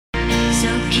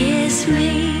kiss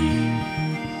me.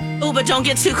 Oh, but don't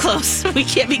get too close. We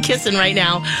can't be kissing right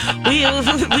now. We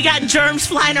got germs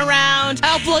flying around.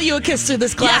 I'll blow you a kiss through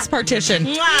this glass partition.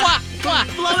 Mwah.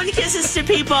 Mwah. Blowing kisses to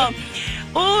people.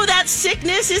 Oh, that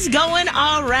sickness is going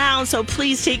all around. So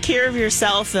please take care of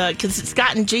yourself because it's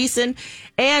gotten Jason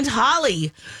and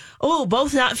Holly. Oh,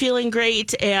 both not feeling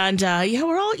great. And,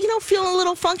 we're all, feeling a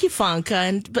little funky funk.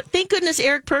 But thank goodness,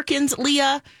 Eric Perkins,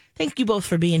 Leah, thank you both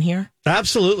for being here.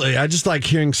 Absolutely. I just like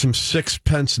hearing some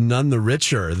Sixpence None the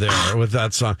Richer there with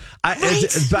that song. Right.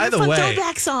 By the way,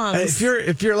 throwback songs.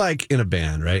 If you're like in a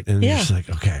band, right? And you're just like,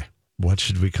 okay, what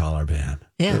should we call our band?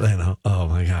 Yeah. Oh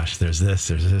my gosh, there's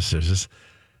this.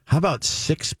 How about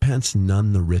Sixpence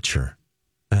None the Richer?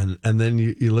 And then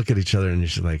you look at each other and you're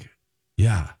just like,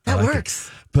 yeah. That like works.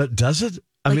 It. But does it?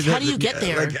 How do you get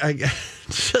there? How do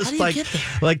you get there?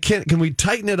 Like, can we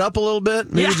tighten it up a little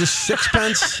bit? Maybe just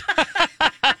sixpence?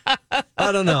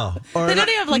 I don't know. Or they don't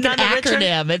have like an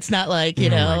acronym. It's not like, oh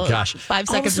my gosh. 5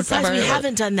 seconds of summer. We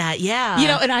haven't done that. Yeah.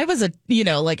 And I was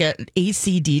like an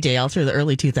AC DJ all through the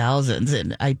early 2000s,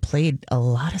 and I played a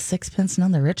lot of Sixpence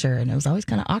None the Richer, and it was always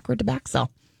kind of awkward to backfill.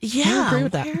 Yeah. I agree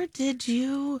with that.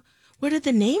 Where did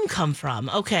the name come from?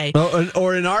 Okay.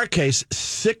 Or in our case,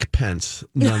 Sickpence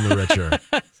None the Richer.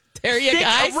 There you go.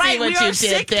 I see what you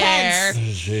did there.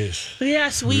 Jeez.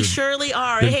 Yes, we surely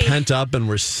are. We're pent up and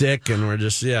we're sick and we're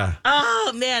just,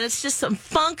 Oh, man, it's just some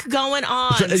funk going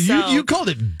on. You called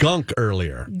it gunk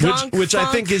earlier, which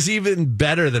I think is even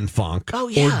better than funk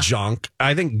or junk.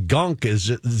 I think gunk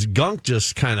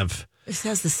just kind of... It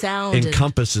has the sound.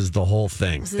 Encompasses the whole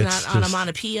thing. Is it not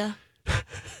onomatopoeia?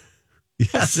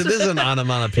 Yes, it is an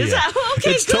onomatopoeia.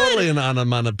 It's good. Totally an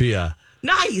onomatopoeia.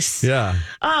 Nice. Yeah.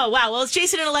 Oh, wow. Well, it's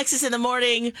Jason and Alexis in the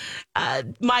morning.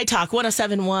 My Talk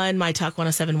 1071,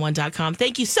 mytalk1071.com.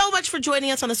 Thank you so much for joining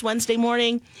us on this Wednesday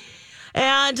morning.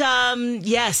 And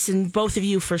yes, and both of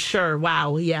you for sure.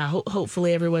 Wow. Yeah.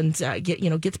 Hopefully everyone's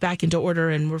gets back into order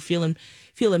and we're feeling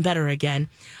better again.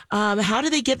 How do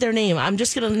they get their name? I'm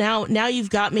just gonna now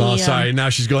you've got me. Oh, sorry. Now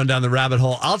she's going down the rabbit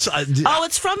hole.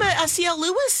 It's from a C.L.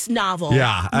 Lewis novel.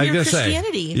 Yeah, I was gonna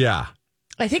Christianity. say. Yeah.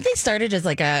 I think they started as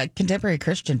like a contemporary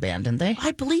Christian band, didn't they?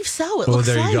 I believe so. It looks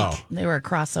there like. you go. They were a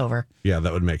crossover. Yeah,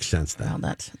 that would make sense then.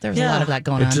 Well, there's a lot of that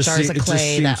going on. Jars of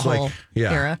Clay, that whole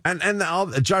era. And all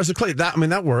Jars of Clay,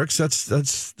 that works.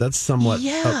 That's somewhat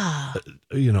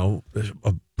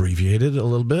abbreviated a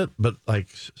little bit, but like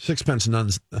Sixpence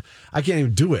Nuns, I can't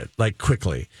even do it like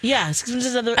quickly. Yeah, I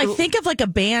think of like a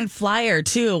band flyer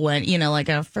too, when like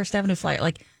a First Avenue flyer.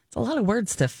 Like it's a lot of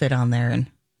words to fit on there and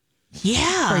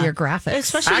for your graphics.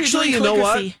 Especially actually, you know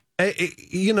what?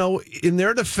 In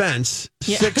their defense,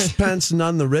 Sixpence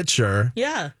None the Richer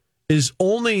is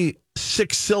only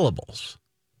 6 syllables.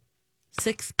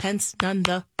 Sixpence None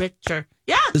the Richer.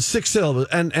 Yeah. It's 6 syllables.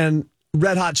 And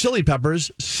Red Hot Chili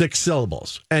Peppers, 6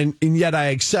 syllables. And yet I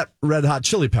accept Red Hot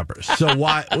Chili Peppers. So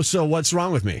why? So what's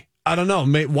wrong with me? I don't know.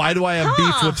 Why do I have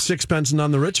beef with Sixpence None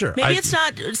the Richer? Maybe it's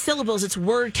not syllables; it's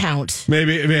word count.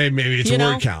 Maybe it's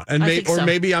word count, and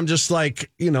maybe I'm just like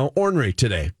ornery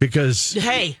today because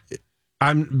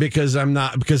because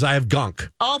I have gunk.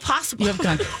 All possible. You have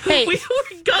gunk. Hey, we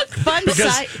were gunk. Fun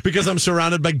because I'm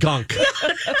surrounded by gunk.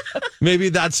 maybe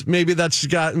that's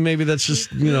just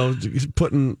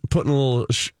putting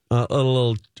a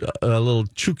little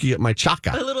chooky at my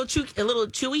chaka. A little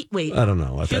chewy. Wait, I don't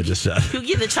know what I just said.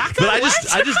 Chooky the chaka. But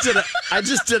I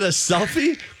just did a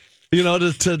selfie.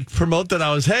 To promote that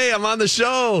I'm on the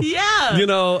show. Yeah.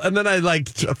 And then I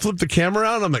flipped the camera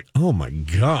out and I'm like, oh my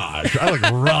gosh, I look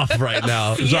rough right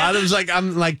now. So I was like,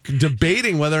 I'm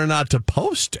debating whether or not to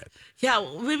post it. Yeah,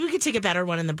 maybe we could take a better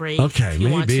one in the break. Okay, if you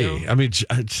maybe. Want to. I mean,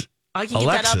 I can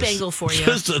get that up angle for you.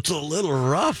 It's a little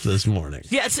rough this morning.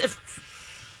 Yes.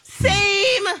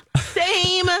 Same.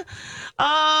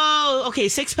 Oh, okay.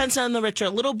 Sixpence None the Richer. A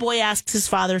little boy asks his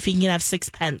father if he can have 6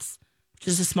 pence. Which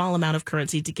is a small amount of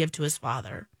currency to give to his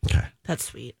father. Okay. That's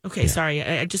sweet. Okay, sorry.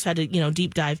 I just had to,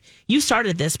 deep dive. You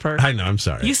started this, Perk. I know. I'm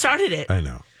sorry. You started it. I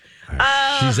know.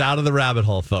 Right. She's out of the rabbit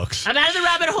hole, folks. I'm out of the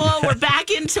rabbit hole. We're back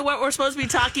into what we're supposed to be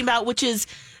talking about, which is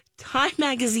Time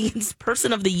Magazine's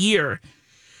Person of the Year.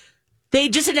 They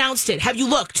just announced it. Have you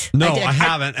looked? No, I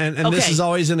haven't. And okay. This is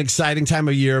always an exciting time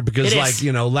of year because,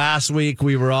 last week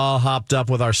we were all hopped up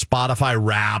with our Spotify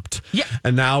Wrapped. Yeah.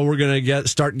 And now we're going to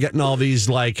start getting all these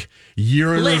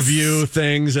year in review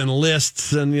things and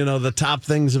lists and, the top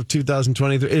things of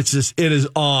 2023. It is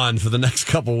on for the next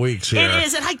couple weeks here. It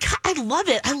is. And I I love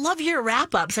it. I love your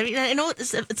wrap ups. I mean, I know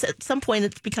it's at some point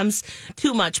it becomes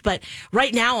too much, but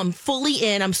right now I'm fully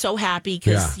in. I'm so happy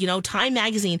because, Time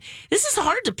Magazine, this is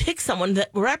hard to pick someone that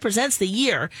represents the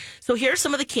year. So here are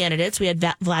some of the candidates. We had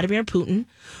Vladimir Putin.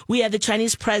 We had the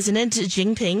Chinese president, Xi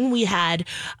Jinping. We had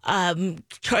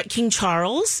King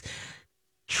Charles,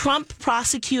 Trump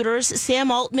prosecutors,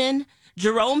 Sam Altman,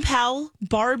 Jerome Powell,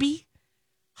 Barbie,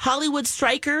 Hollywood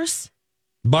strikers.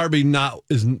 Barbie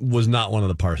was not one of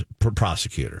the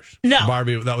prosecutors. No.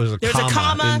 Barbie, that was a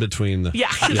comma in between the...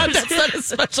 Yeah. That's not a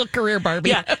special career,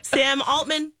 Barbie. Yeah. Sam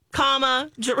Altman,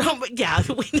 comma, Jerome... Yeah,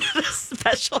 we need a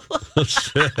special.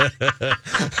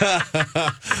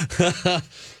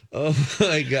 Oh,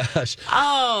 my gosh.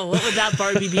 Oh, what would that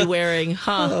Barbie be wearing?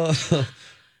 Huh?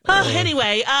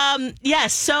 Anyway,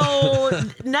 yes, so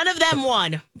none of them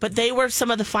won, but they were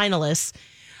some of the finalists.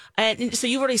 And so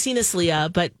you've already seen this, Leah,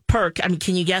 but Perk, I mean,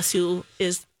 can you guess who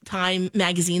is Time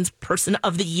Magazine's Person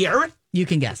of the Year? You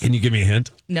can guess. Can you give me a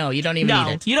hint? No, you don't even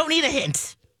need it. You don't need a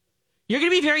hint. You're going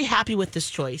to be very happy with this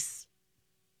choice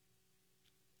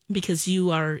because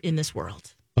you are in this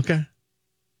world. Okay.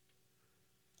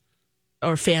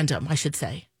 Or fandom, I should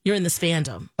say. You're in this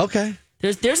fandom. Okay.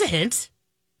 There's a hint.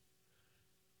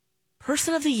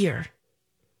 Person of the Year.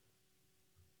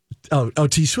 Oh,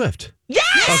 T Swift. Yes!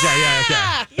 Okay, yeah,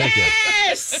 okay. Thank you.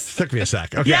 Yes! Took me a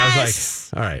sec. Okay, Yes! I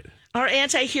was like, all right. Our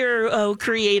anti-hero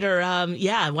creator,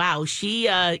 wow. She,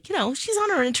 she's on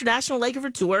her international leg of her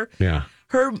tour. Yeah.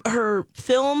 Her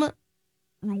film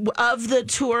of the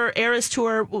tour, Eras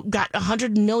Tour, got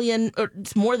 100 million, or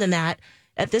it's more than that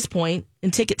at this point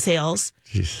in ticket sales.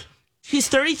 Jeez. She's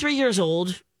 33 years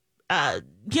old.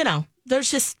 There's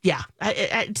just,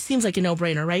 it seems like a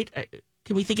no-brainer, right?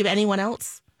 Can we think of anyone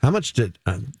else? How much did...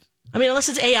 I mean, unless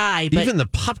it's AI. But... Even the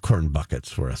popcorn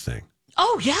buckets were a thing.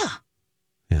 Oh, yeah.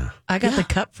 Yeah. I got the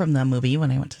cup from the movie when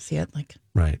I went to see it.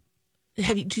 Right.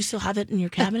 Do you still have it in your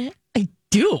cabinet? I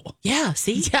do. Yeah,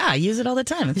 see? Yeah, I use it all the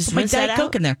time. It's Just my rinse that Diet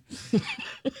Coke out? in there.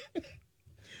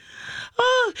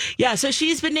 Oh, yeah. So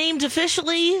she's been named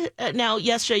officially. Now,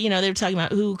 yesterday, they were talking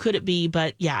about who could it be.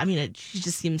 But yeah, I mean, she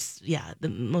just seems, the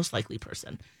most likely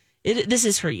person. This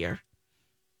is her year.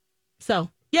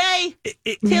 So, yay.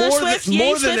 Taylor Swift,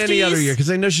 more than any Swifties. other year, because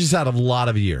I know she's had a lot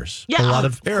of years. Yeah, a lot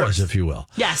of of eras, course. if you will.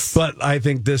 Yes. But I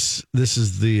think this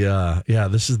is the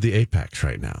this is the apex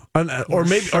right now. Or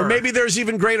maybe there's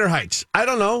even greater heights. I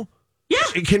don't know. Yeah.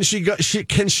 Can she go?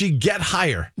 Can she get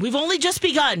higher? We've only just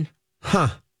begun. Huh.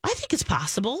 I think it's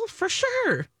possible for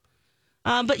sure.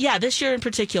 But yeah, this year in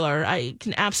particular, I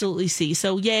can absolutely see.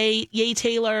 So yay,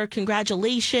 Taylor!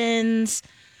 Congratulations.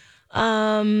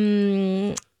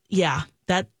 I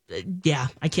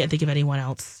can't think of anyone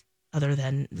else other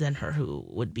than her who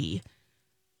would be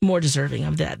more deserving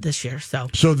of that this year. So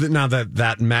Now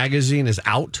that magazine is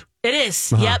out. it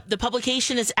is. Uh-huh. Yep, the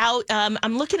publication is out.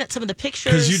 I'm looking at some of the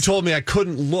pictures. Because you told me I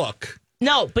couldn't look.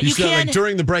 No, but you said, can. like,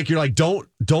 during the break, you're like, don't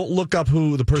look up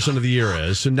who the person of the year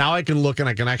is. So now I can look and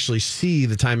I can actually see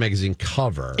the Time Magazine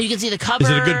cover. You can see the cover. Is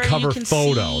it a good cover You can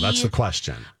photo? see- That's the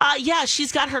question. Yeah,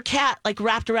 she's got her cat like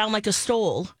wrapped around like a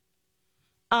stole.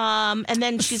 And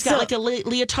then she's got like a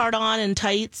leotard on and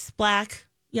tights, black.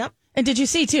 Yep. And did you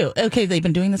see, too? Okay, they've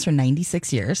been doing this for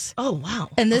 96 years. Oh, wow.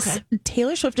 And this Okay.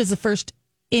 Taylor Swift is the first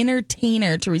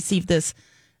entertainer to receive this,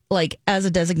 like, as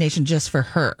a designation just for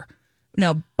her.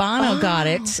 Now, Bono got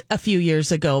it a few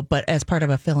years ago, but as part of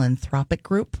a philanthropic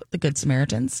group, the Good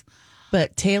Samaritans.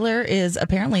 But Taylor is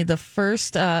apparently the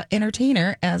first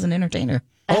entertainer as an entertainer.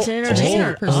 As an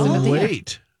entertainer. Person of the year.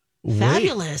 Wait.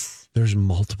 Fabulous. There's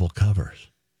multiple covers.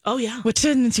 Oh, yeah. Which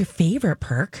one is your favorite,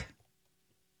 Perk?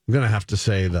 I'm going to have to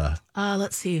say the...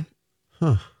 Let's see.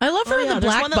 I love her in the There's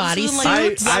black one that was bodysuit.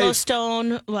 like I-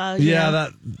 Yellowstone. Yeah, Yeah.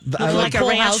 I like a Cole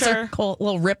rancher. Hauser,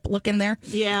 little rip look in there.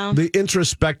 Yeah. the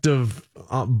introspective,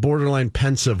 borderline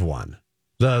pensive one.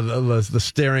 The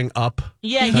staring up.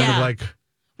 Yeah, kind yeah. of like,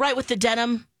 Right, with the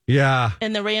denim yeah.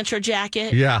 and the rancher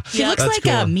jacket. Yeah. She looks That's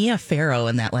like cool. Mia Farrow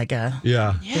in that, like a...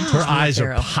 Yeah. Yeah. Her eyes are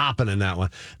Farrow. popping in that one.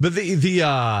 But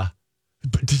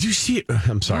but did you see it?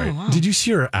 I'm sorry. Oh, wow. Did you see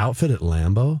her outfit at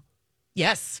Lambeau?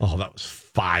 Yes. Oh, that was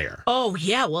fire. Oh,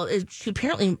 yeah. Well, she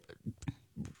apparently...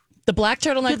 The black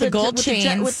turtleneck, the gold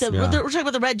chains. We're talking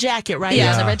about the red jacket, right?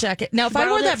 Yeah, the red jacket. Now, if I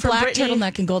wore Borrowed it that from black Britney.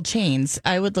 turtleneck and gold chains,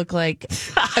 I would look like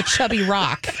a chubby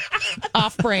rock,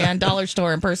 off-brand dollar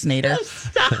store impersonator.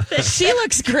 Stop it. She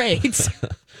looks great.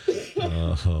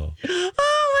 Oh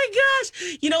my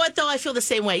gosh! You know what though? I feel the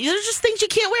same way. There's just things you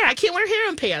can't wear. I can't wear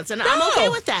harem pants, and I'm okay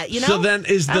with that. You know. So then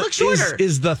I look shorter.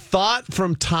 is the thought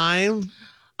from Time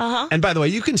And by the way,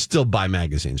 you can still buy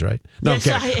magazines, right? No, Yes,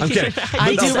 I'm kidding.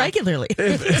 I do so. regularly.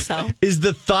 So Is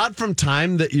the thought from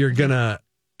Time that you're gonna,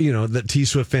 that T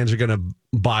Swift fans are gonna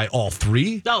buy all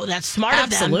three? oh, that's smart of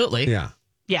them. Absolutely. Yeah.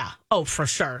 Yeah. Oh, for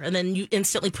sure. And then you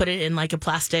instantly put it in like a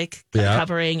plastic Yeah.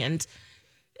 covering and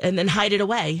then hide it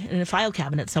away in a file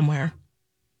cabinet somewhere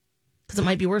because it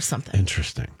might be worth something.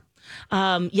 Interesting.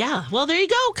 Yeah. Well, there you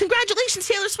go. Congratulations,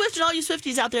 Taylor Swift, and all you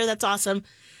Swifties out there. That's awesome.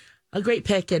 A great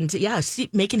pick, and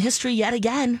making history yet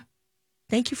again.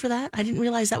 Thank you for that. I didn't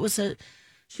realize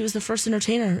she was the first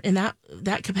entertainer in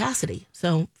that capacity.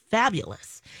 So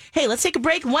fabulous. Hey, let's take a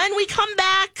break. When we come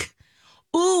back,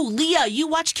 ooh, Leah, you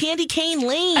watched Candy Cane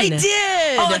Lane. I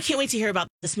did. Oh, I can't wait to hear about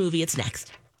this movie. It's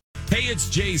next. Hey, it's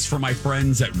Jace for my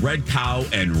friends at Red Cow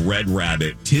and Red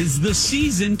Rabbit. 'Tis the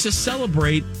season to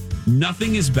celebrate.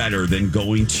 Nothing is better than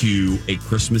going to a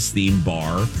Christmas-themed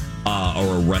bar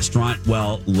or a restaurant.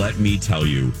 Well, let me tell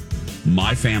you,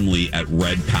 my family at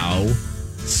Red Cow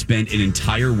spent an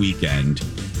entire weekend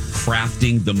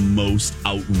crafting the most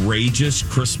outrageous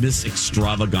Christmas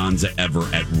extravaganza ever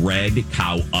at Red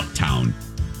Cow Uptown.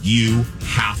 You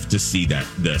have to see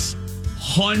this.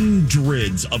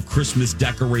 Hundreds of Christmas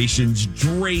decorations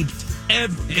draped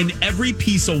in every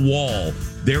piece of wall.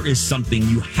 There is something.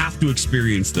 You have to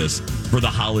experience this for the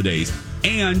holidays.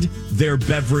 And their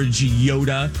beverage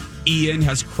Yoda, Ian,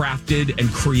 has crafted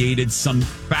and created some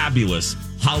fabulous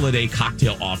holiday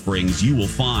cocktail offerings you will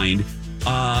find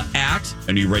at,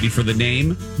 and are you ready for the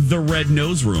name? The Red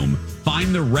Nose Room.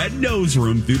 Find the Red Nose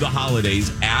Room through the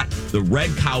holidays at the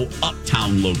Red Cow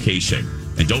Uptown location.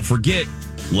 And don't forget,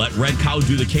 let Red Cow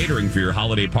do the catering for your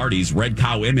holiday parties.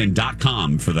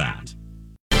 RedCowMN.com for that.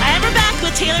 And we're back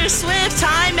with Taylor Swift,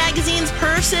 Time Magazine's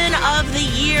Person of the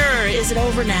Year. Is it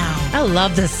over now? I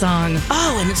love this song.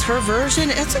 Oh, and it's her version.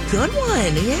 It's a good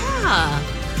one. Yeah.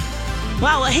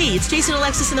 Wow. Well, hey, it's Jason and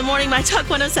Alexis in the morning. My Talk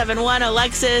 107.1.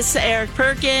 Alexis, Eric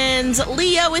Perkins,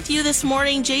 Leah with you this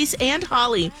morning. Jace and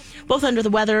Holly, both under the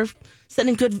weather,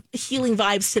 sending good healing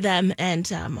vibes to them. And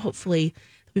hopefully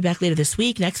they'll be back later this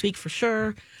week, next week for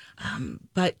sure.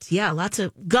 But yeah, lots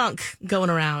of gunk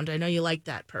going around. I know you like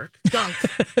that, Perk. Gunk.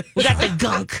 We got the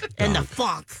gunk and the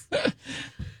funk.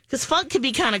 Because funk can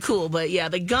be kind of cool, but yeah,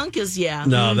 the gunk is, yeah.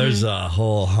 No, there's a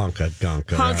whole hunk of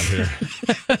gunk around here.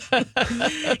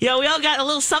 Yeah, we all got a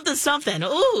little something.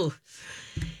 Ooh.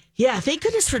 Yeah, thank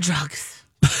goodness for drugs.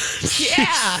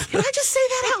 Yeah. Can I just say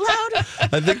that out loud?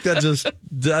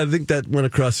 I think that went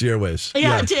across the airways.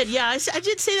 Yeah, it did. Yeah, I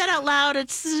did say that out loud.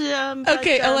 It's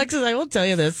Okay, Alexis, I will tell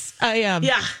you this. Yeah.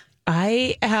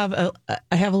 I have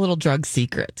a little drug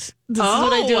secret. This is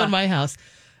what I do in my house.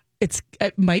 It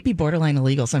might be borderline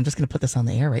illegal, so I'm just going to put this on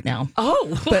the air right now.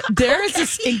 Oh, but there is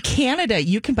this in Canada.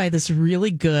 You can buy this really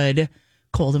good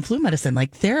cold and flu medicine,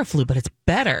 like Theraflu, but it's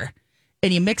better.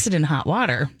 And you mix it in hot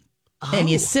water, and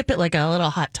you sip it like a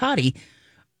little hot toddy.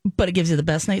 But it gives you the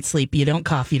best night's sleep. You don't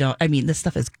cough. This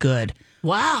stuff is good.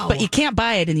 Wow. But you can't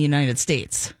buy it in the United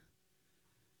States.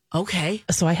 Okay.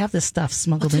 So I have this stuff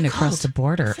smuggled in across called? the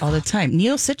border all the time.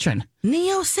 Neocitrin.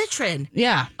 Neocitrin.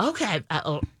 Yeah. Okay.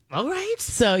 All right.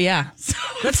 So, yeah.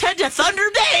 Let's head to Thunder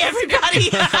Bay, everybody.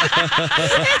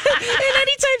 And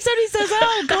anytime somebody says,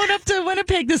 oh, going up to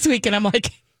Winnipeg this week, and I'm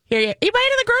like, here you buy it in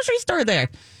the grocery store there.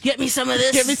 Get me some of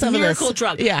this Give me some miracle of this.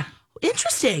 drug. Yeah.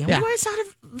 Interesting. I Yeah. wonder why it's not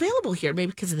available here.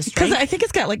 Maybe because of the Because strike. I think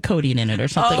it's got like codeine in it or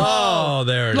something. Oh,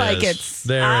 there it is. Like it's-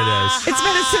 there it is. It's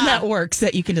medicine that works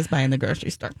that you can just buy in the grocery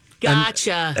store.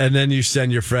 Gotcha. And then you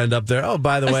send your friend up there. Oh,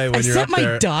 by the way, when I you're sent up my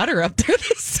there, daughter up there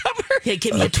this summer. Hey,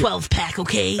 give me a 12-pack,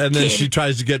 okay? and then kid? she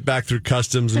tries to get back through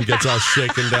customs and gets all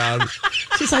shaken down.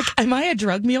 She's like, am I a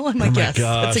drug mule? I'm like, my yes,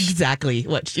 gosh. that's exactly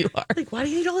what you are. Like, why do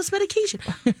you need all this medication?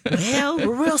 Well,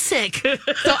 we're real sick. So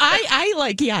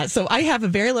so I have a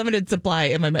very limited supply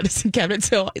in my medicine cabinet.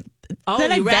 So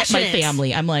then I you vet ration my it.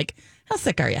 family. I'm like, how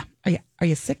sick are you? Are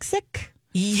you sick?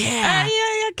 Yeah.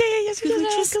 Yeah, okay. Yes, Could we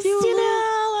just do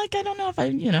a like I don't know if I,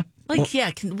 Like,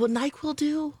 yeah, will NyQuil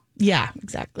do? Yeah,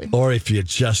 exactly. Or if you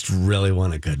just really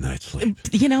want a good night's sleep.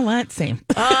 You know what? Same.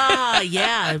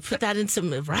 Yeah. Put that in some,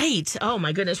 right. Oh,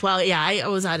 my goodness. Well, yeah, I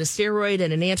was on a steroid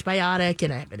and an antibiotic,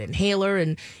 and I have an inhaler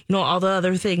and, all the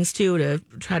other things, too, to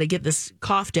try to get this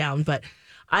cough down. But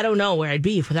I don't know where I'd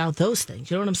be without those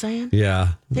things. You know what I'm saying?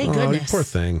 Yeah. Thank goodness. Poor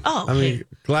thing. Oh, I mean, hey.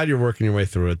 glad you're working your way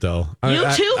through it, though. You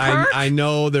too, Perk? I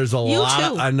know there's a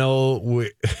lot. too. I know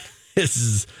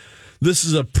this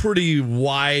is a pretty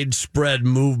widespread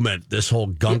movement, this whole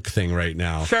gunk thing right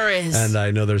now. Sure is. And I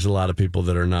know there's a lot of people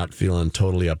that are not feeling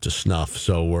totally up to snuff.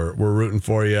 So we're rooting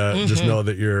for you. Mm-hmm. Just know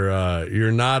that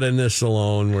you're not in this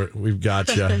alone. We've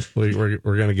got you. We're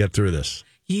going to get through this.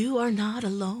 You are not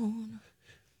alone.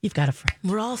 You've got a friend.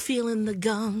 We're all feeling the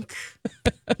gunk.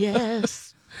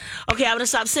 Yes. Okay, I'm going to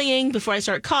stop singing before I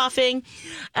start coughing.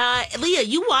 Leah,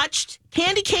 you watched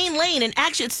Candy Cane Lane. And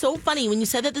actually, it's so funny. When you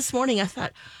said that this morning, I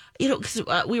thought, because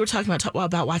we were talking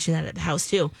about watching that at the house,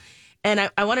 too.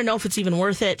 And I want to know if it's even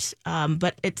worth it.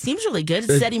 But it seems really good.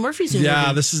 It's Eddie Murphy's new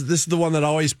movie. This is the one that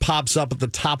always pops up at the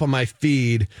top of my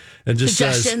feed and just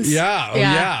says,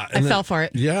 I fell for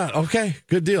it. Yeah, okay,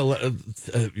 good deal.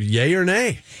 Yay or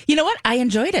nay? You know what? I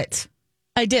enjoyed it.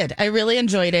 I did. I really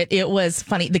enjoyed it. It was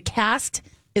funny. The cast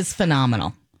is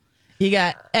phenomenal. You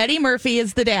got Eddie Murphy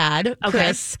as the dad,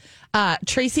 Chris.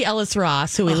 Tracy Ellis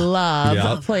Ross, who we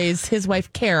love, plays his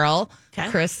wife Carol. Okay.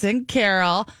 Chris and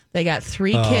Carol. They got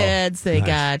 3 kids. They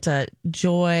got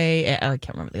Joy. I can't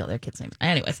remember the other kids' names.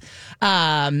 Anyways,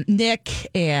 Nick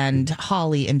and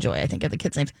Holly and Joy, I think, are the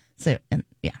kids' names. So, and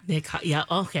Nick,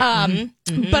 okay.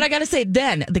 But I got to say,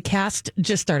 then the cast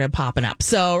just started popping up.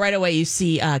 So right away, you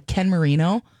see Ken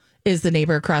Marino is the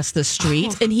neighbor across the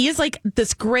street. And he is like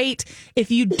this great,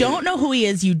 if you don't know who he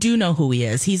is, you do know who he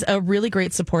is. He's a really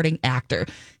great supporting actor.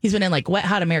 He's been in like Wet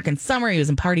Hot American Summer. He was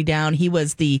in Party Down. He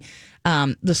was the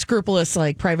scrupulous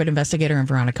like private investigator in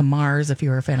Veronica Mars, if you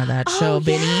were a fan of that show,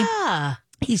 Vinny. Yeah.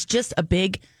 He's just a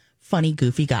big, funny,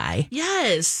 goofy guy.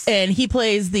 Yes. And he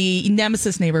plays the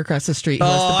nemesis neighbor across the street. Who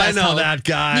has the best I know that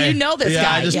guy. You know this guy.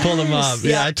 Yeah, I just pulled him up.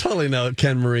 Yeah. I totally know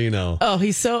Ken Marino. Oh,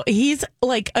 he's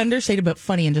like understated but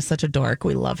funny and just such a dork.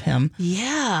 We love him.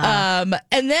 Yeah.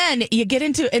 And then you get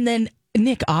into, and then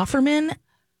Nick Offerman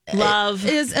Love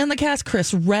is in the cast.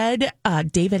 Chris Redd,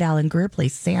 David Allen Greer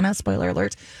plays Santa. Spoiler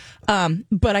alert.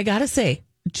 But I gotta say,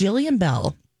 Jillian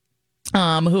Bell,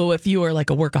 who, if you were like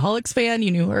a Workaholics fan,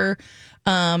 you knew her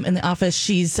in The Office.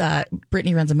 She's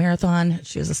Brittany Runs a Marathon.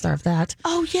 She was a star of that.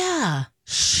 Oh yeah,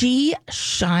 she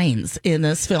shines in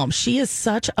this film. She is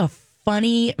such a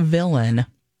funny villain.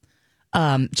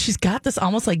 She's got this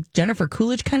almost like Jennifer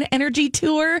Coolidge kind of energy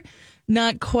to her.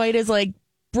 Not quite as like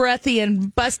breathy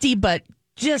and busty, but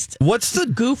just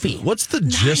goofy. What's the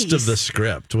gist of the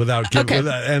script without giving?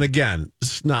 And again,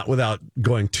 it's not without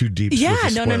going too deep. Yeah,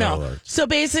 no. Alerts. So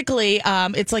basically,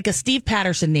 it's like a Steve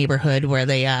Patterson neighborhood where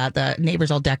the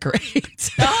neighbors all decorate.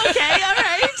 Okay, all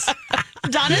right.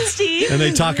 Don and Steve. And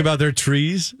they talk about their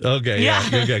trees. Okay, yeah.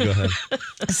 Okay, go ahead.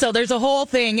 So there's a whole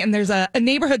thing, and there's a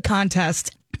neighborhood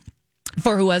contest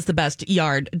for who has the best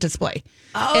yard display.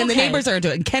 Oh, and the neighbors are into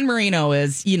it. And Ken Marino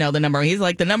is, the number one. He's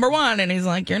like the number one. And he's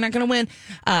like, you're not going to win.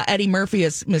 Eddie Murphy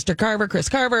is Mr. Carver. Chris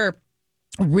Carver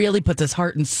really puts his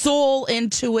heart and soul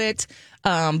into it,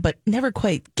 but never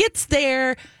quite gets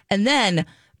there. And then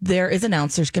there is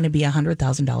announced there's going to be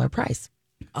 $100,000 prize.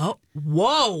 Oh,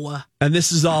 whoa. And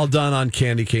this is all done on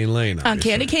Candy Cane Lane. Obviously. On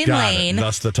Candy Cane Got Lane. It.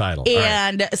 That's the title.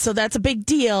 And so that's a big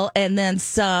deal. And then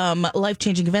some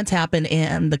life-changing events happen,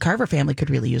 and the Carver family could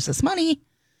really use this money.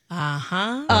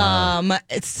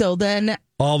 So then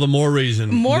all the more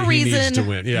reason he needs to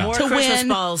win. Yeah. More to Christmas win.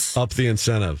 balls. Up the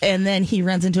incentive. And then he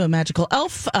runs into a magical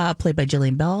elf, played by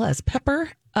Jillian Bell as Pepper,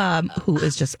 who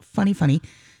is just funny.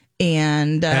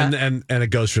 And it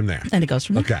goes from there. And it goes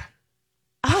from there. Okay.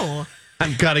 Oh.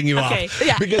 I'm cutting you off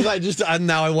because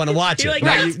now I want to watch it.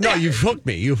 Like, you've hooked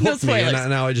me. You've hooked me,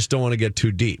 and now I just don't want to get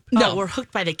too deep. No, we're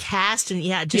hooked by the cast, and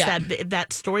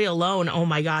that story alone. Oh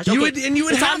my gosh! Okay. You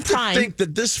would have to think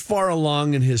that this far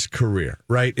along in his career,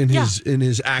 right, in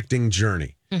his acting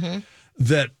journey,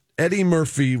 that Eddie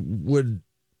Murphy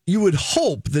you would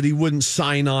hope that he wouldn't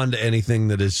sign on to anything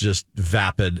that is just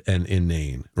vapid and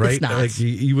inane, right? It's not. Like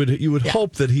you would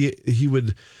hope that he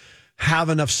would have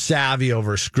enough savvy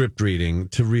over script reading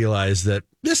to realize that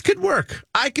this could work.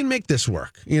 I can make this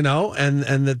work, and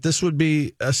that this would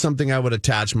be something I would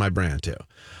attach my brand to.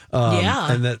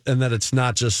 And that it's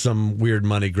not just some weird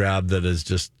money grab that is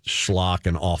just schlock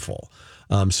and awful.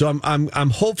 So I'm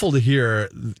hopeful to hear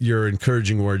your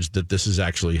encouraging words that this is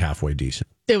actually halfway decent.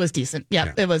 It was decent.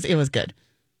 Yeah. It was good.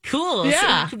 Cool.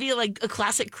 Yeah. So it could be like a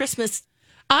classic Christmas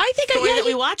I think that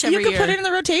we watch every year. You could put it in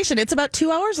the rotation. It's about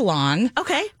 2 hours long.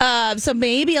 Okay. So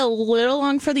maybe a little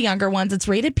long for the younger ones. It's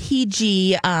rated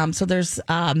PG. So there's,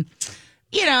 I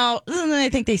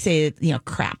think they say,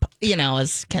 crap,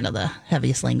 is kind of the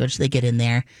heaviest language they get in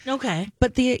there. Okay.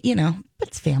 But but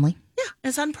it's family. Yeah.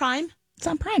 It's on Prime. It's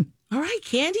on Prime. All right.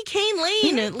 Candy Cane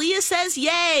Lane. Mm-hmm. Leah says,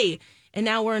 yay. And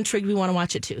now we're intrigued. We want to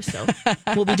watch it too. So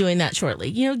we'll be doing that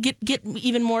shortly. Get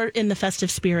even more in the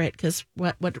festive spirit because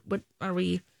what are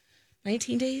we?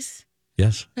 19 days?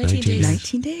 Yes. 19 days.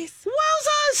 19 days.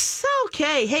 Wowzers.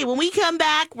 Okay. Hey, when we come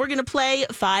back, we're going to play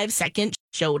 5 Second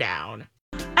Showdown.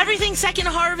 Everything Second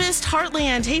Harvest,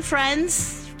 Heartland. Hey,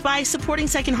 friends. by supporting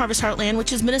Second Harvest Heartland,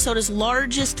 which is Minnesota's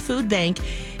largest food bank,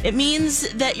 it means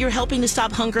that you're helping to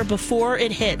stop hunger before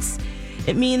it hits.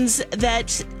 It means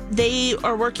that they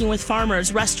are working with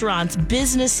farmers, restaurants,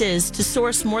 businesses to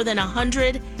source more than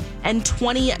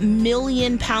 120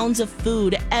 million pounds of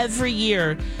food every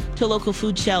year to local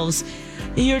food shelves.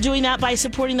 You're doing that by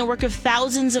supporting the work of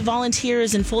thousands of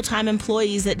volunteers and full-time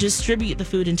employees that distribute the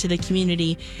food into the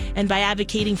community, and by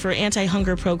advocating for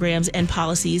anti-hunger programs and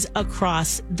policies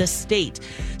across the state.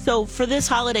 So for this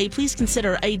holiday, please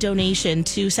consider a donation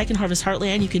to Second Harvest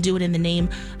Heartland. You can do it in the name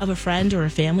of a friend or a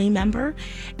family member.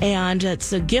 And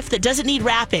it's a gift that doesn't need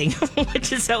wrapping,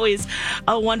 which is always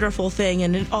a wonderful thing.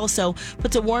 And it also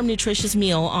puts a warm, nutritious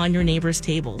meal on your neighbor's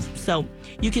table. So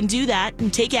you can do that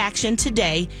and take action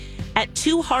today at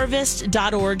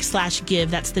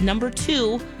 2harvest.org/give. That's the number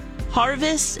 2,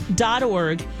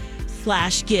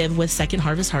 harvest.org/give with Second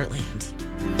Harvest Heartland.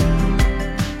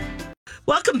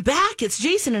 Welcome back. It's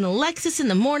Jason and Alexis in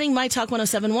the morning. My Talk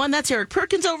 1071. That's Eric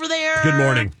Perkins over there. Good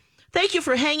morning. Thank you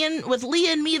for hanging with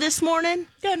Leah and me this morning.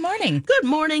 Good morning. Good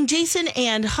morning, Jason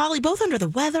and Holly, both under the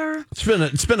weather.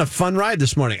 It's been a fun ride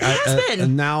this morning. It has been.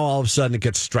 And now all of a sudden it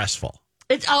gets stressful.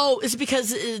 Is it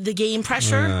because the game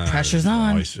pressure? Pressure's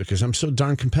on. Because I'm so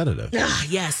darn competitive.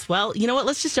 Yes. Well, you know what?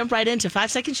 Let's just jump right into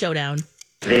 5-second showdown.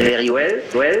 Very well.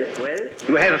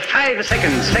 You have 5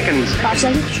 seconds. 5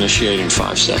 seconds? Initiating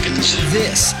 5 seconds.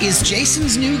 This is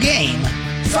Jason's new game,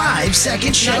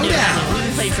 5-Second Showdown. We've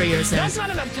been playing for years now. That's not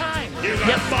enough time. You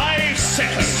have 5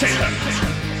 seconds.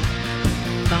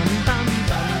 Bum, bum,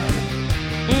 bum.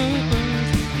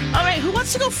 All right, who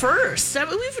wants to go first? I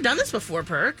mean, we've done this before,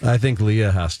 Perk. I think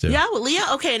Leah has to. Yeah, well, Leah.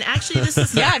 Okay, and actually, this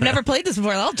is Yeah, I've never played this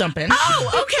before. I'll jump in.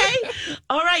 Oh, okay.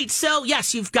 All right. So,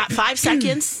 yes, you've got 5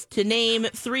 seconds to name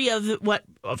 3 of what,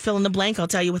 fill in the blank. I'll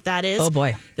tell you what that is. Oh,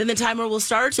 boy. Then the timer will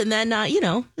start, and then,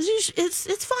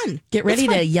 it's fun. Get ready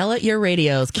It's to fun. yell at your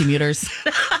radios, commuters.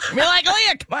 We're like,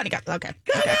 Leah, come on. You got, okay.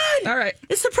 All right.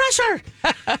 It's the pressure.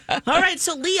 All right.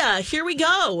 So, Leah, here we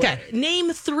go. Okay.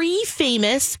 Name 3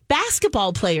 famous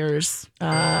basketball players.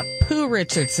 Pooh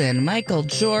Richardson, Michael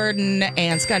Jordan,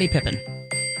 and Scottie Pippen.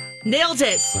 Nailed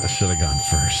it. I should have gone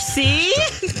first. See?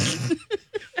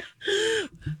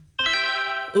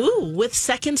 Ooh, with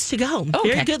seconds to go. Oh,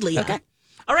 Very okay. good, Leah. Okay.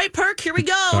 All right, Perk, here we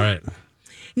go. All right.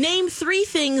 Name 3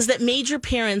 things that made your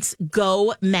parents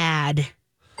go mad.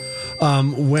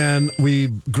 When we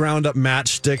ground up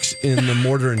matchsticks in the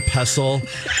mortar and pestle,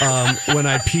 when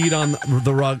I peed on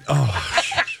the rug. Oh,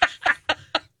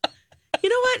 You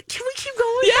know what? Can we keep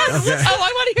going? Yes. Okay. Oh,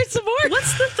 I want to hear some more.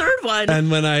 What's the third one? and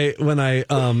when I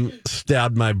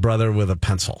stabbed my brother with a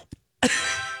pencil.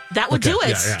 That would do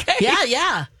it. Yeah,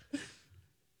 Yeah.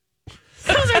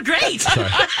 Those are great.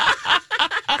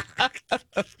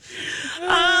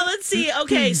 Let's see.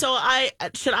 Okay, so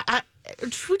should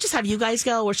we just have you guys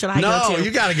go, or should I go No, too?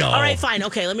 you gotta go. All right, fine.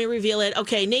 Okay, let me reveal it.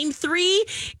 Okay, name 3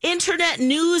 internet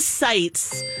news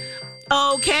sites.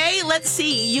 Okay, let's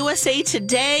see. USA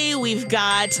Today. We've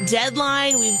got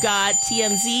Deadline. We've got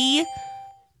TMZ.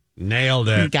 Nailed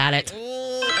it. Got it.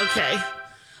 Okay.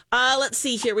 Let's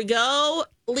see. Here we go.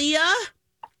 Leah.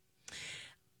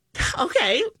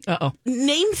 Okay. Uh-oh.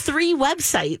 Name 3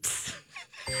 websites.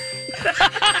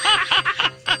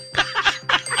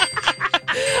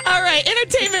 All right.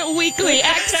 Entertainment Weekly.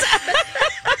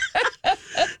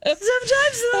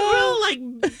 Sometimes the real,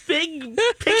 big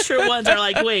picture ones are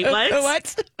like, wait, what?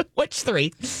 What? Which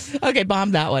 3? Okay,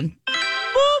 bomb that one.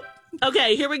 Boop.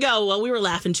 Okay, here we go. Well, we were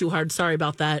laughing too hard. Sorry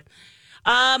about that.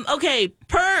 Okay,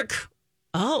 Perk.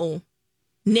 Oh.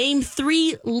 Name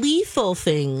 3 lethal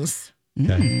things.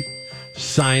 Okay.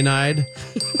 Cyanide,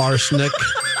 arsenic,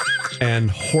 and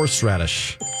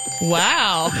horseradish.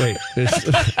 Wow. Wait,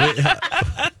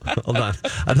 hold on.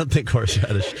 I don't think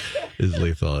horseradish is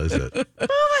lethal, is it? Oh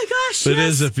my gosh. It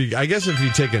yes. is I guess if you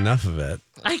take enough of it.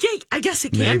 I guess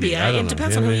it can Maybe. be. I don't It know.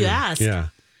 depends Yeah, on who maybe. you ask. Yeah.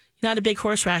 You're not a big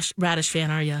horseradish fan,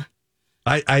 are you?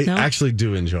 I No? actually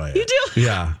do enjoy it. You do?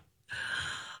 Yeah.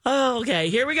 Oh, okay.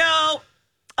 Here we go.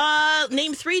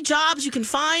 Name 3 jobs you can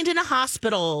find in a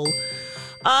hospital.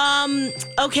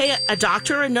 Okay, a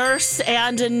doctor, a nurse,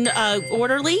 and an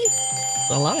orderly.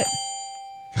 I love it.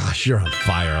 Gosh, you're on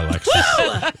fire, Alexis.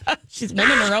 She's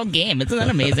winning her own game. Isn't that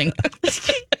amazing?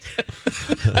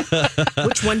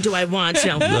 Which one do I want?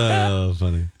 You know, Oh,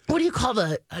 funny. what do you call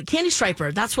the candy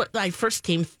striper? That's what I first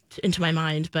came into my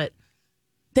mind, but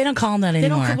They don't call them that they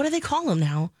anymore. don't. What do they call them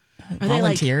now? Are they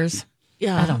Volunteers?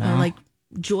 yeah, I don't know. or like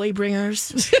joy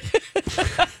bringers.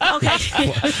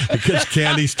 Okay, Because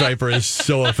candy striper is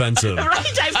so offensive.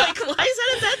 right? I'm like, why is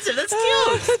that offensive? That's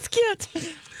cute. That's cute.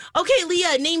 Okay,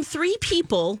 Leah, name 3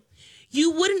 people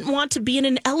you wouldn't want to be in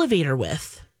an elevator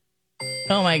with?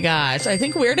 Oh my gosh. I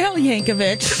think Weird Al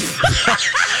Yankovic.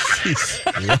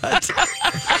 What?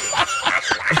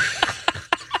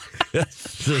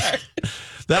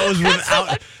 That was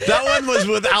without. That one was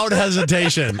without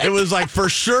hesitation. It was like for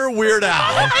sure Weird Al,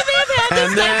 I may have had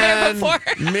this nightmare before.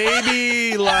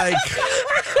 maybe like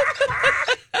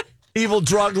evil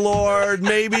drug lord,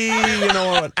 maybe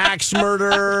an axe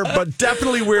murderer, but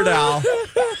definitely Weird Al. Oh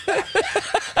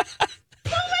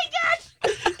my gosh. He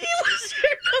was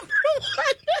your number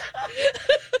one.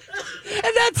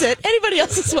 And that's it. Anybody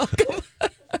else is welcome.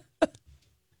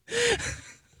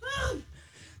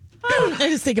 I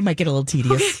just think it might get a little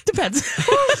tedious. Okay. Depends.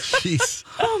 Jeez.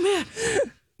 Oh, man.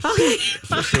 Okay.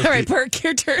 All right, Perk,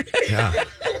 your turn. Yeah.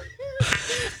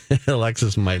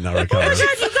 Alexis might not Oh, recover. my God,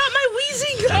 you got my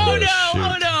wheezing. Oh, no. shoot.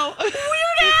 Oh, no.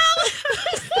 Weird Al.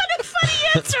 What a funny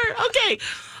answer.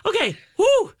 Okay.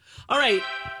 Woo. All right.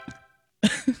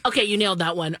 Okay, you nailed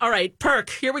that one. All right, Perk,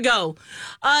 here we go.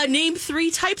 Name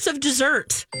 3 types of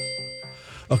dessert.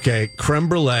 Okay, creme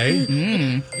brulee,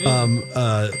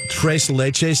 tres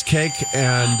leches cake,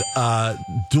 and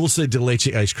dulce de leche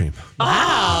ice cream.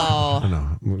 Wow. I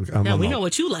know. Now, we know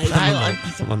what you like. I'm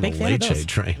on the big fan of leche those.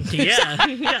 train. Yeah,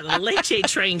 you got the leche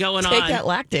train going Take on. that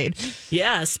lactate.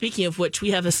 Yeah, speaking of which,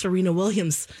 we have a Serena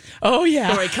Williams Oh,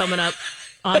 yeah. story coming up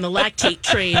on the lactate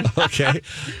train. Okay,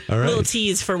 all right. Little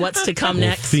tease for what's to come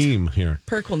Little next. theme here.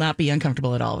 Perk will not be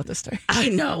uncomfortable at all with this story. I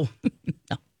know.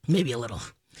 No, maybe a little.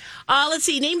 Let's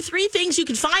see. Name 3 things you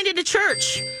can find in a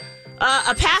church.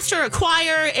 A pastor, a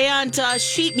choir, and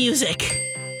sheet music.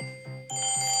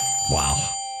 Wow.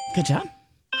 Good job.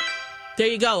 There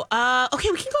you go. Okay,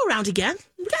 we can go around again.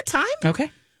 We got time. Okay.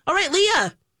 All right,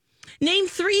 Leah. Name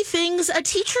 3 things a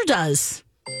teacher does.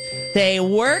 They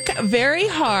work very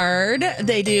hard.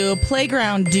 They do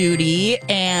playground duty,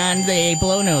 and they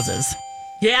blow noses.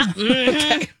 Yeah.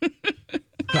 Mhm.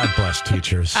 God bless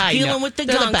teachers. I Dealing know. with the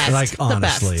They're gunk. best. Like, The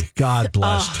honestly, best. God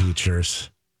bless teachers,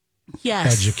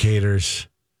 Yes. educators,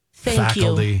 Thank you.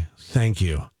 faculty. Thank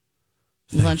you.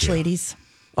 Thank Lunch you. ladies.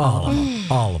 All of them.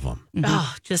 All of them.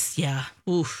 Oh, just, yeah.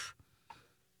 Oof.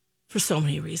 For so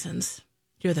many reasons.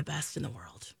 You're the best in the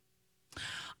world.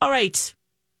 All right.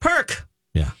 Perk.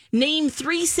 Yeah. Name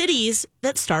 3 cities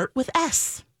that start with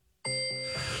S.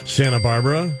 Santa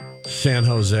Barbara, San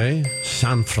Jose,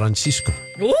 San Francisco.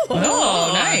 Ooh,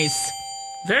 Oh, nice.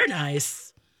 Very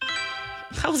nice.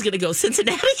 I was going to go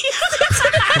Cincinnati.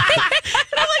 And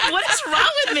I'm like, what is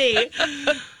wrong with me?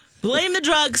 Blame the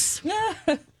drugs.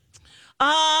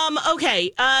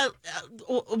 Okay.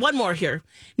 One more here.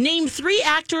 Name 3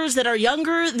 actors that are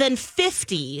younger than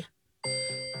 50.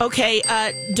 Okay.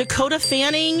 Dakota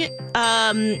Fanning,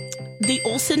 the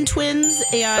Olsen twins,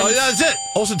 and Oh, yeah, that's it.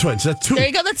 Olsen twins. That's 2. There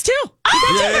you go. That's 2.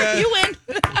 Yeah. You win.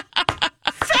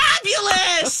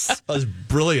 fabulous. That was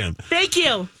brilliant. Thank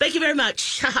you. Thank you very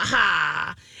much.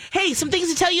 Hey, some things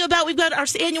to tell you about. We've got our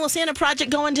annual Santa Project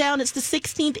going down. It's the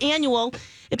 16th annual.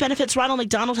 It benefits Ronald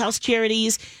McDonald House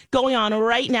Charities going on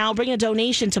right now. Bring a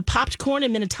donation to Popped Corn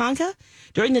in Minnetonka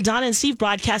during the Donna and Steve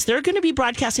broadcast. They're going to be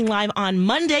broadcasting live on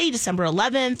Monday, December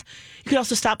 11th. You could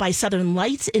also stop by Southern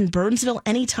Lights in Burnsville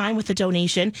anytime with a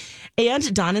donation.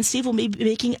 And Donna and Steve will be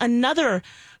making another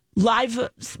live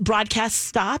broadcast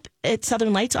stop at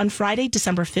Southern Lights on Friday,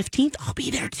 December 15th. I'll be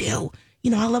there too. You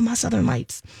know, I love my Southern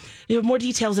Lights. You have more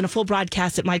details in a full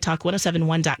broadcast at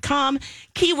mytalk1071.com.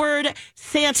 Keyword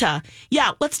Santa.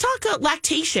 Yeah, let's talk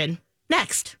lactation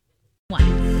next.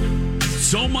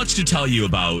 So much to tell you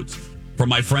about from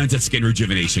my friends at Skin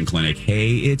Rejuvenation Clinic.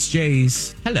 Hey, it's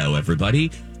Jace. Hello,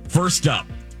 everybody. First up,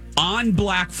 on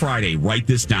Black Friday, write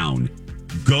this down.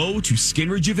 Go to Skin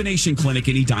Rejuvenation Clinic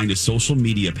and Edina's social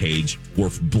media page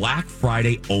for Black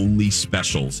Friday only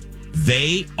specials.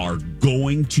 They are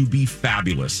going to be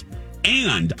fabulous.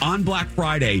 And on Black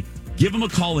Friday, give them a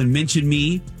call and mention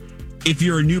me. If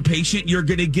you're a new patient, you're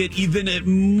going to get even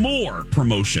more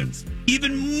promotions,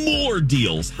 even more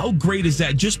deals. How great is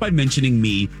that? Just by mentioning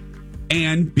me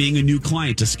and being a new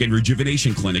client to Skin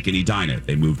Rejuvenation Clinic in Edina.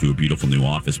 They moved to a beautiful new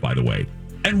office, by the way.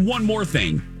 And one more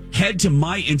thing. Head to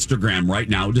my Instagram right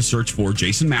now to search for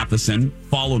Jason Matheson.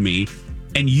 Follow me.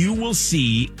 And you will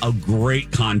see a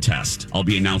great contest. I'll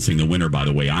be announcing the winner, by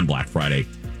the way, on Black Friday.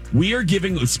 We are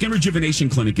giving, Skin Rejuvenation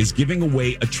Clinic is giving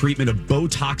away a treatment of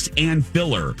Botox and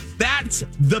filler. That's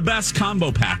the best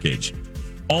combo package.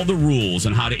 All the rules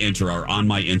and how to enter are on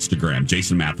my Instagram,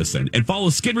 Jason Matheson. And follow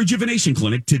Skin Rejuvenation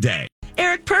Clinic today.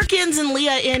 Eric Perkins and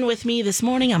Leah in with me this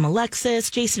morning. I'm Alexis,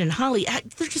 Jason, and Holly.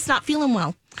 They're just not feeling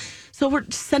well. So we're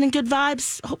sending good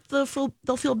vibes. Hope they'll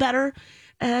feel better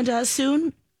and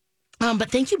soon.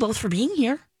 But thank you both for being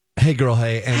here. Hey, girl.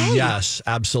 Hey. And yes,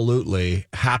 absolutely.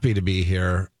 Happy to be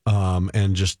here.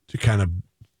 And just kind of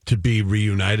to be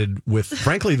reunited with,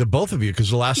 frankly, the both of you. Because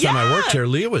the last time I worked here,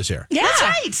 Leah was here. Yeah, that's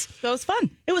right. That was fun.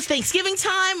 It was Thanksgiving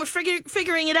time. We're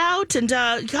figuring it out. And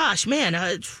gosh, man,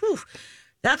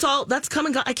 that's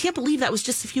coming. I can't believe that was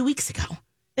just a few weeks ago.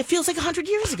 It feels like 100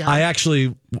 years ago. I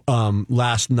actually,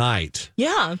 last night,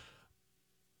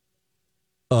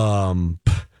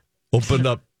 opened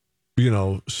up,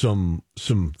 some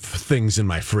things in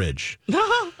my fridge.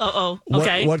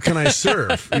 Okay. What can I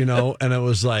serve? And it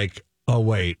was like, oh,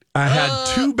 wait. I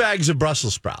had 2 bags of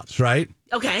Brussels sprouts, right?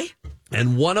 Okay.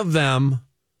 And one of them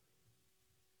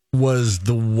was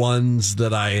the ones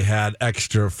that I had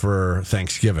extra for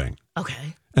Thanksgiving.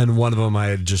 Okay. And one of them I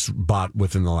had just bought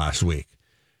within the last week.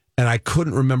 And I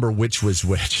couldn't remember which was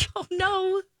which. Oh,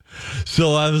 no.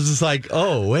 So I was just like,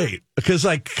 oh, wait. Because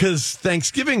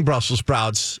Thanksgiving Brussels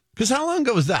sprouts, because how long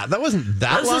ago was that? That wasn't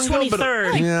that long ago. That was the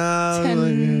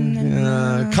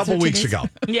 23rd. A couple weeks ago.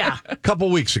 Yeah. A couple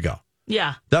weeks ago.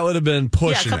 Yeah. That would have been pushing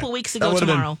it. Yeah, a couple weeks ago that would have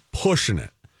tomorrow. been pushing it.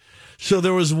 So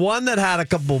there was one that had a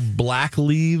couple black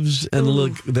leaves and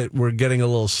that were getting a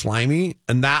little slimy.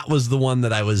 And that was the one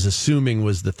that I was assuming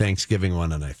was the Thanksgiving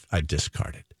one, and I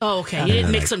discarded. Oh, okay. You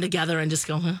didn't mix them together and just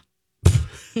go, huh?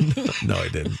 No, I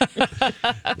didn't.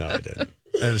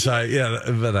 And so,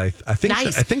 but I think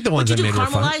nice. I think the ones I made were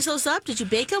fun. Caramelize those up? Did you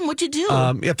bake them? What'd you do?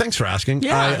 Yeah, thanks for asking.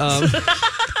 Yeah.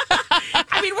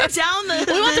 I mean, we're down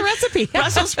We want the recipe.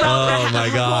 Brussels sprout. Oh my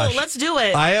gosh. Let's do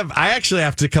it. I actually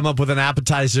have to come up with an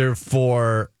appetizer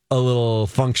for a little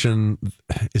function.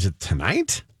 Is it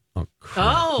tonight? Oh,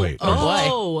 crap. Wait.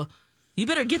 Boy. You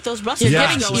better get those Brussels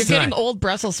sprouts going. You're getting old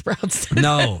Brussels sprouts.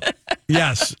 No.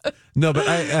 Yes. No, but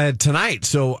I tonight.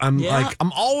 So I'm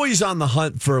I'm always on the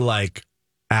hunt for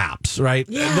apps, right?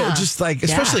 Yeah. Just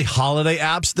especially holiday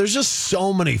apps. There's just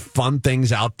so many fun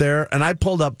things out there. And I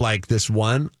pulled up this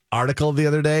one article the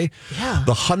other day. Yeah.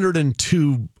 The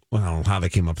 102, well, I don't know how they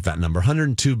came up with that number,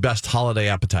 102 best holiday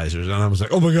appetizers. And I was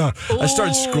like, oh my God. I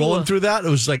started scrolling through that. It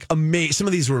was amazing. Some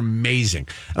of these were amazing.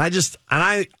 And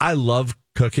I love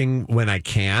cooking when I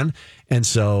can. And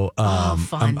so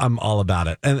I'm all about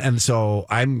it. And so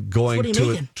I'm going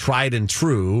to it tried and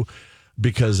true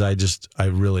because I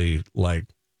really like,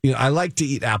 I like to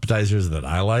eat appetizers that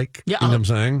I like. Yeah. You know what I'm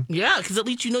saying? Yeah, because at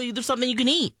least there's something you can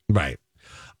eat. Right.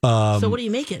 So what are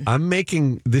you making? I'm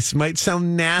making, this might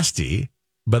sound nasty,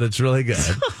 but it's really good.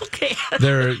 Okay.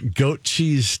 They're goat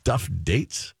cheese stuffed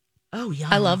dates. Oh, yeah.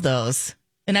 I love those.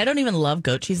 And I don't even love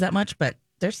goat cheese that much, but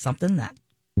there's something that.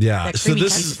 Yeah. That So creamy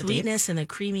this type is of sweetness and the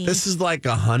creamy. This is like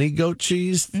a honey goat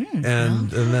cheese, and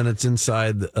then it's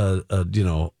inside a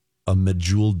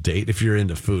medjool date. If you're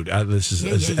into food, this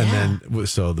is and then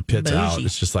so the pit's out.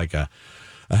 It's just like a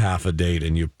half a date,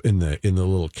 and you in the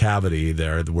little cavity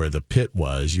there where the pit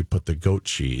was, you put the goat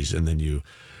cheese, and then you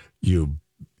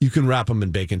can wrap them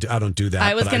in bacon too. I don't do that.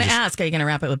 I was going to ask, are you going to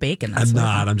wrap it with bacon? I'm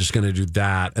not. I'm just going to do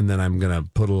that, and then I'm going to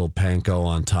put a little panko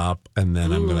on top, and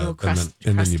then I'm going to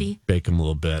and then you bake them a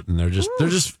little bit, and they're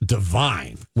just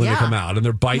divine when they come out, and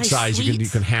they're bite size. Nice You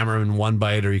can hammer them in one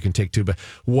bite, or you can take 2 bites,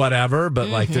 whatever. But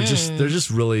they're just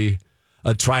really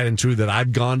a tried and true that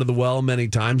I've gone to the well many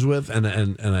times with, and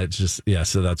I just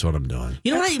so that's what I'm doing.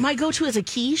 You know what my go-to is a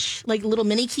quiche, like little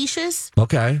mini quiches.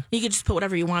 Okay, you could just put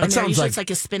whatever you want in there. Usually it's like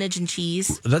a spinach and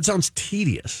cheese. That sounds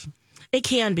tedious. It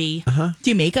can be. Do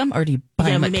you make them or do you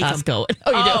buy them at Costco?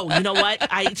 Oh, you know what?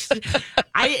 I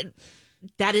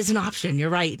that is an option. You're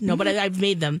right. No, but I've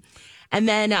made them. And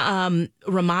then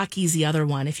ramaki's the other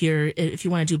one. If you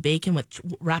want to do bacon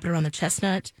wrap it around the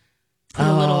chestnut. Put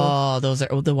a little, those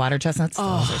are the water chestnuts.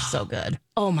 Those are so good.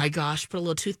 Oh my gosh! Put a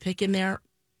little toothpick in there.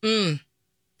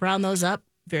 Brown those up.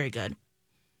 Very good.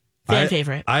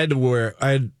 Favorite. I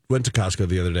went to Costco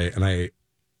the other day, and I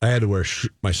had to wear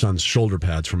my son's shoulder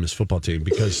pads from his football team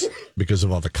because of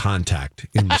all the contact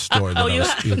in the store that I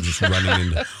was just running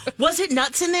into. Was it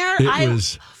nuts in there? It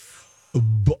was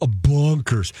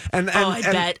bonkers. And I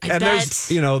bet.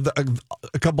 There's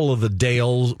a couple of the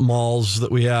Dale malls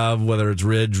that we have, whether it's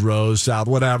Ridge, Rose, South,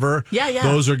 whatever. Yeah.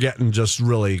 Those are getting just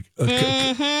really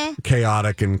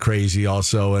chaotic and crazy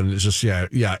also, and it's just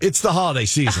it's the holiday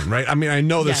season, right? I mean, I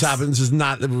know this happens. Is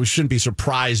not we shouldn't be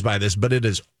surprised by this, but it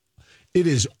is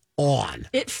on.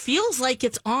 It feels like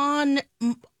it's on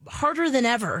harder than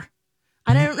ever.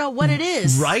 I don't know what it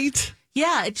is. Right?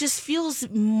 Yeah, it just feels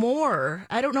more.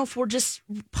 I don't know if we're just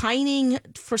pining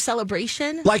for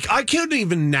celebration. Like, I couldn't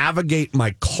even navigate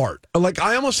my cart. Like,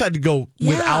 I almost had to go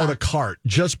without a cart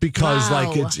just because,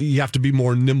 you have to be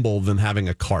more nimble than having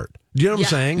a cart. Do you know what I'm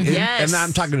saying? Yes. And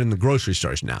I'm talking in the grocery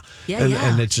stores now. Yeah, and, yeah.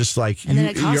 and it's just like And then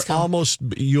at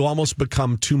you almost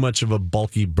become too much of a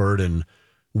bulky burden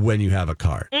when you have a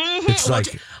cart. Mm-hmm. It's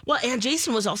and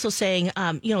Jason was also saying,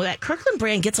 that Kirkland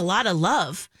brand gets a lot of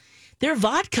love. Their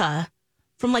vodka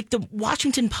from like the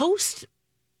Washington Post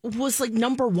was like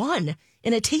number 1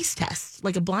 in a taste test,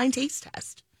 like a blind taste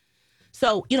test.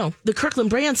 So, the Kirkland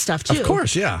brand stuff too. Of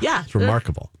course, yeah. Yeah. It's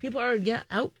remarkable. People are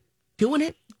out doing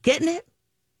it, getting it,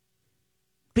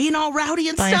 being all rowdy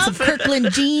and Buying stuff. some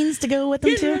Kirkland jeans to go with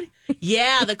them too.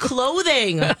 Yeah, the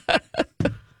clothing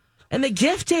and the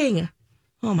gifting.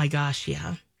 Oh my gosh,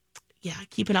 yeah. Yeah,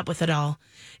 keeping up with it all.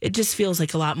 It just feels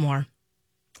like a lot more.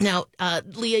 Now,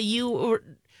 Leah, you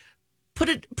put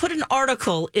an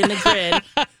article in the grid.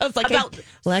 I was like, about, hey,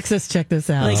 Alexis, check this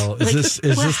out.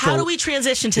 how do we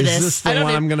transition to this? Is this the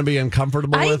one I'm going to be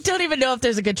uncomfortable I with? don't even know if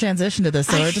there's a good transition to this,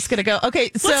 so we're just going to go. Okay,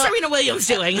 so what's Serena Williams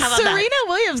doing? How about Serena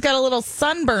Williams got a little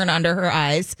sunburn under her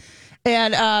eyes,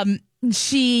 and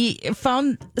she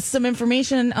found some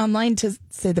information online to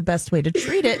say the best way to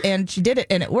treat it, and she did it,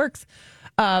 and it works.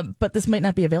 But this might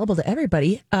not be available to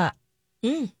everybody.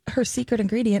 Her secret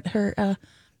ingredient, her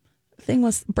thing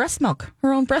was breast milk,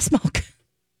 her own breast milk.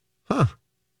 Huh.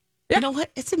 You know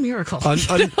what? It's a miracle. The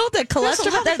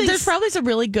cholesterol. There's probably some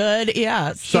really good,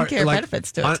 skincare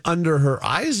benefits to it. Under her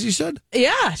eyes, you said?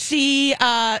 Yeah, she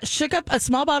shook up a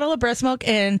small bottle of breast milk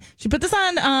and she put this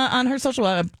on her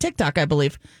social TikTok, I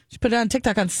believe. She put it on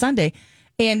TikTok on Sunday,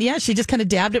 and she just kind of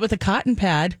dabbed it with a cotton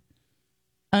pad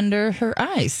under her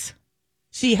eyes.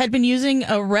 She had been using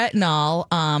a retinol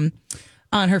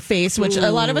on her face, which a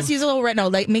lot of us use a little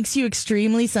retinol. That makes you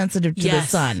extremely sensitive to the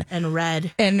sun. And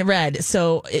red.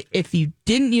 So if you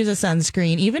didn't use a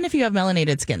sunscreen, even if you have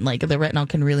melanated skin, like the retinol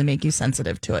can really make you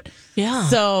sensitive to it. Yeah.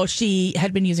 So she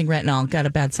had been using retinol, got a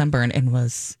bad sunburn, and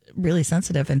was really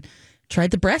sensitive and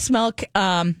tried the breast milk.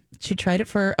 She tried it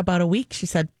for about a week, she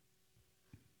said.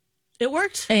 It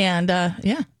worked. And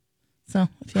so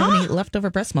if you have any leftover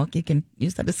breast milk, you can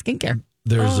use that as skincare.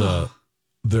 There's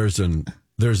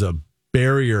a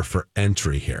barrier for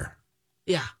entry here.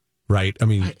 Yeah. Right? I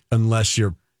mean, unless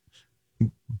you're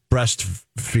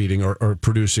breastfeeding or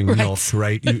producing milk,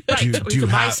 right? Do you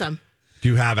have some? Do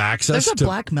you have access to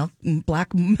black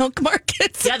milk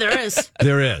markets? Yeah, there is.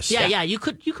 There is. Yeah. You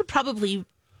could probably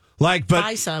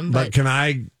buy some. But can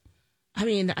I? I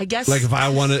mean, I guess if I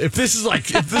want to, if this is like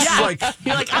you're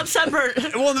like, I'm sunburned.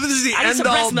 Well, this is the end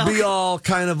all be all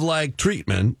kind of like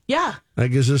treatment. Yeah.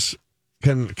 Like, is this?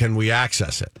 Can we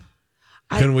access it?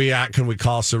 Can we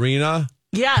call Serena?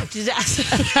 Yeah. Can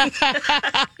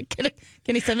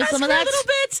you send me some of that? A little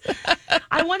bit.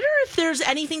 I wonder if there's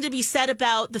anything to be said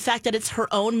about the fact that it's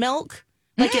her own milk,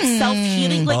 like it's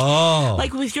self-healing,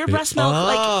 like with your breast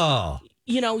milk,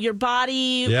 your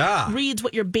body reads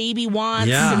what your baby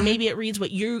wants, and maybe it reads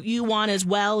what you want as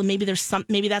well, and maybe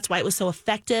maybe that's why it was so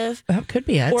effective. That could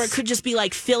be it, or it could just be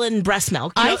like fill-in breast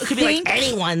milk. It could be like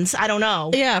anyone's. I don't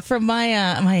know. Yeah, from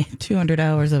my my 200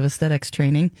 hours of aesthetics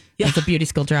training as a beauty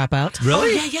school dropout.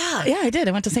 Really? Yeah. I did.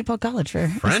 I went to St. Paul College for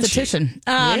Frenchie.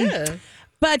 esthetician.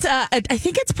 But I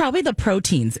think it's probably the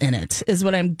proteins in it is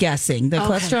what I'm guessing. The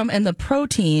cholesterol and the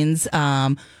proteins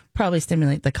probably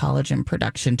stimulate the collagen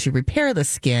production to repair the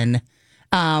skin,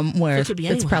 where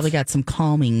it's probably got some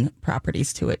calming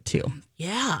properties to it too.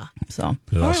 Yeah. So, all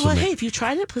right. Well, hey, if you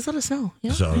tried it, please let us know.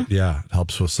 Yeah. So, it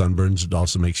helps with sunburns. It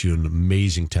also makes you an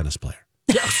amazing tennis player.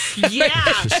 Yeah.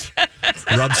 Just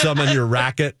rub some on your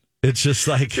racket. It's just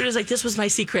like... It was like, this was my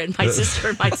secret, and my sister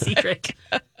and my secret.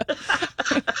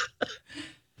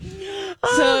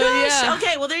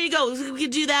 Okay, well, there you go. We can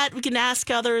do that. We can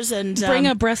ask others and bring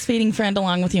a breastfeeding friend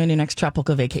along with you on your next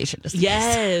tropical vacation. And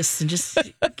just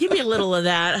give me a little of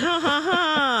that. Ha ha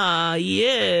ha.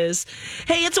 Yes.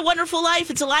 Hey, It's a Wonderful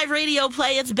Life. It's a live radio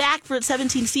play. It's back for its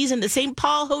 17th season. The St.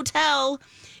 Paul Hotel.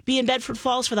 Be in Bedford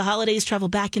Falls for the holidays. Travel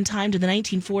back in time to the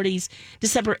 1940s.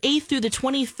 December 8th through the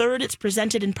 23rd. It's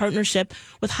presented in partnership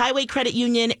with Highway Credit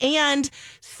Union and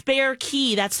Spare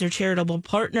Key. That's their charitable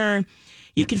partner.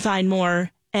 You can find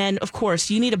more. And, of course,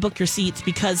 you need to book your seats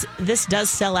because this does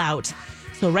sell out.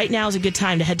 So right now is a good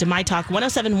time to head to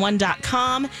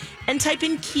mytalk1071.com and type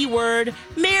in keyword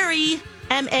Mary,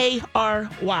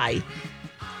 M-A-R-Y.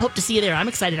 Hope to see you there. I'm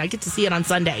excited. I get to see it on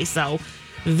Sunday, so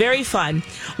very fun.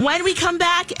 When we come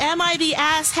back, am I the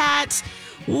asshat?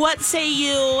 What say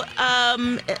you?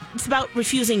 It's about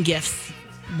refusing gifts.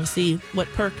 We'll see what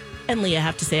Perk and Leah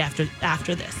have to say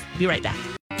after this. Be right back.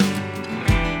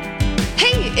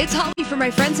 Hey, it's Holly from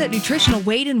my friends at Nutritional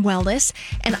Weight and Wellness,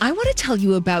 and I want to tell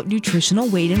you about Nutritional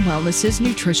Weight and Wellness's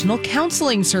nutritional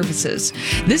counseling services.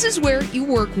 This is where you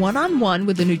work one-on-one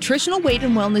with a Nutritional Weight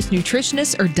and Wellness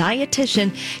nutritionist or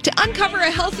dietitian to uncover a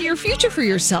healthier future for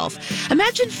yourself.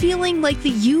 Imagine feeling like the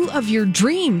you of your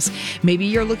dreams. Maybe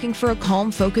you're looking for a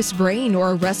calm, focused brain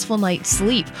or a restful night's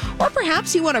sleep, or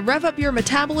perhaps you want to rev up your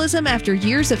metabolism after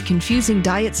years of confusing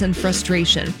diets and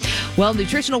frustration. Well,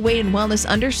 Nutritional Weight and Wellness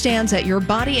understands that your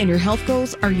body and your health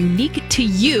goals are unique to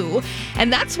you,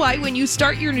 and that's why when you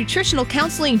start your nutritional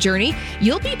counseling journey,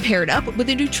 you'll be paired up with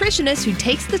a nutritionist who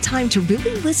takes the time to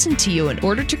really listen to you in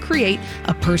order to create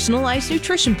a personalized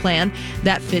nutrition plan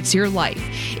that fits your life.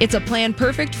 It's a plan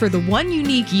perfect for the one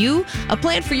unique you, a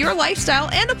plan for your lifestyle,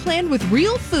 and a plan with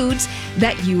real foods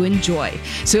that you enjoy.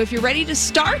 So if you're ready to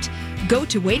start, go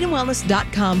to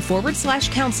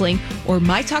weightandwellness.com/counseling or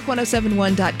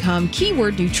mytalk1071.com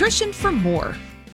keyword nutrition for more.